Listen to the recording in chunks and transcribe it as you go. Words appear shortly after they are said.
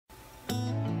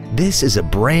This is a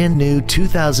brand new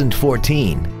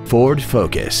 2014 Ford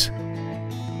Focus.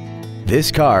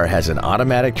 This car has an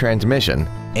automatic transmission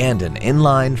and an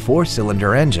inline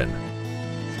 4-cylinder engine.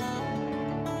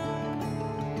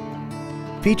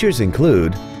 Features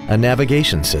include a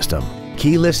navigation system,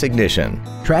 keyless ignition,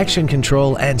 traction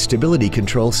control and stability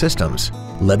control systems,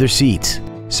 leather seats,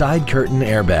 side curtain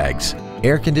airbags,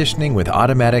 air conditioning with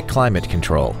automatic climate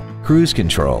control, cruise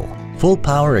control, full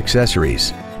power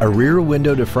accessories, a rear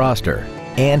window defroster,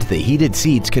 and the heated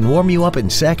seats can warm you up in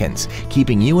seconds,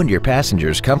 keeping you and your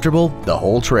passengers comfortable the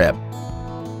whole trip.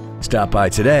 Stop by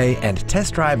today and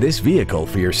test drive this vehicle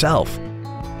for yourself.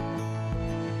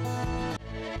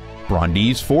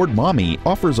 Brondes Ford Maumee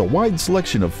offers a wide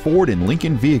selection of Ford and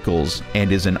Lincoln vehicles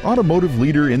and is an automotive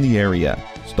leader in the area.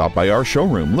 Stop by our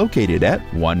showroom located at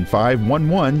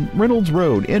 1511 Reynolds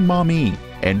Road in Maumee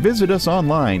and visit us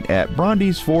online at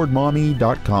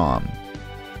brondesfordmaumee.com.